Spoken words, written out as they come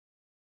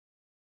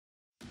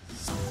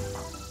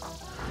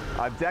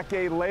A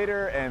decade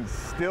later and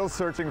still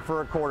searching for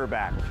a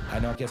quarterback. I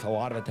know it gets a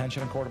lot of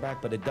attention on quarterback,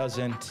 but it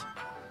doesn't.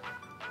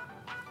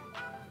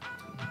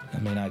 I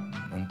mean,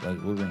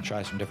 we're going to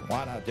try some different.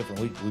 Why not different?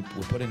 We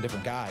put in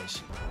different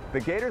guys. The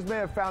Gators may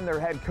have found their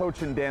head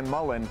coach in Dan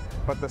Mullen,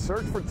 but the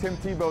search for Tim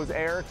Tebow's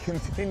heir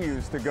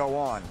continues to go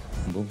on.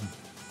 We'll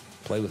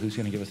play with who's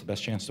going to give us the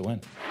best chance to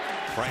win.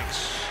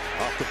 Franks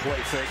off the play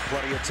fake,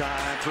 plenty of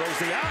time, throws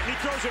the out, and he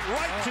throws it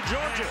right to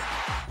Georgia.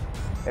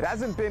 It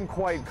hasn't been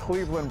quite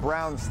Cleveland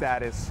Browns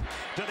status.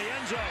 To the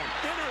end zone,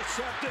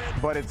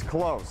 intercepted. But it's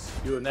close.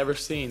 You have never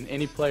seen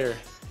any player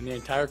in the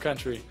entire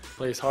country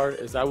play as hard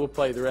as I will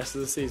play the rest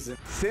of the season.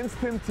 Since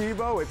Tim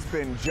Tebow, it's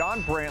been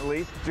John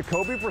Brantley,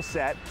 Jacoby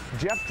Brissett,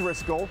 Jeff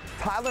Driscoll,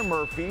 Tyler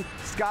Murphy,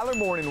 Skylar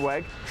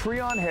Morningweg,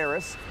 Treon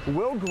Harris,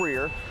 Will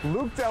Greer,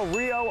 Luke Del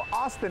Rio,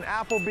 Austin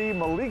Appleby,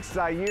 Malik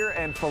Zaire,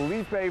 and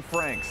Felipe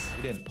Franks.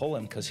 We didn't pull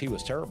him because he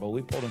was terrible.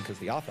 We pulled him because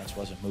the offense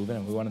wasn't moving,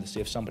 and we wanted to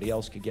see if somebody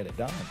else could get it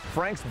done.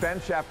 Franks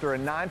bench after a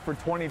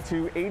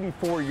 9-for-22,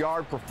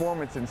 84-yard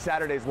performance in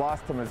Saturday's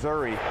loss to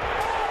Missouri.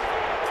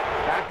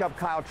 Backup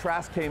Kyle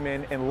Trask came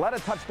in and led a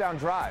touchdown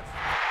drive.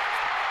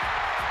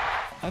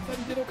 I thought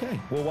he did okay.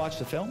 We'll watch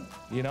the film.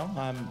 You know,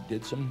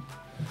 did some,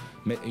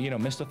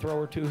 missed a throw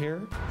or two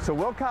here. So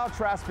will Kyle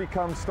Trask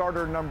become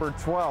starter number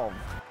 12?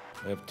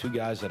 We have two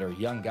guys that are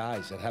young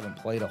guys that haven't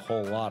played a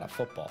whole lot of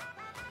football.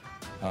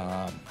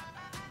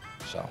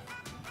 So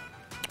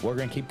we're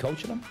going to keep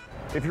coaching them.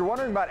 If you're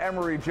wondering about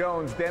Emory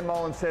Jones, Dan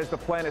Mullen says the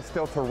plan is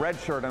still to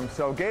redshirt him.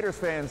 So Gators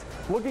fans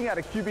looking at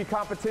a QB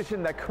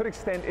competition that could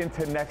extend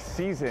into next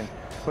season.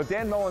 But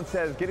Dan Mullen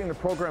says getting the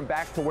program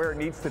back to where it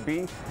needs to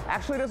be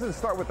actually doesn't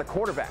start with the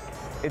quarterback.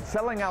 It's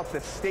selling out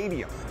the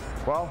stadium.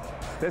 Well,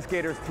 this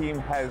Gators team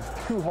has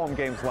 2 home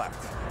games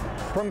left.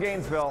 From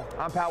Gainesville,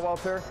 I'm Pat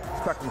Welter,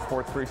 Spectrum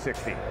Sports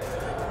 360.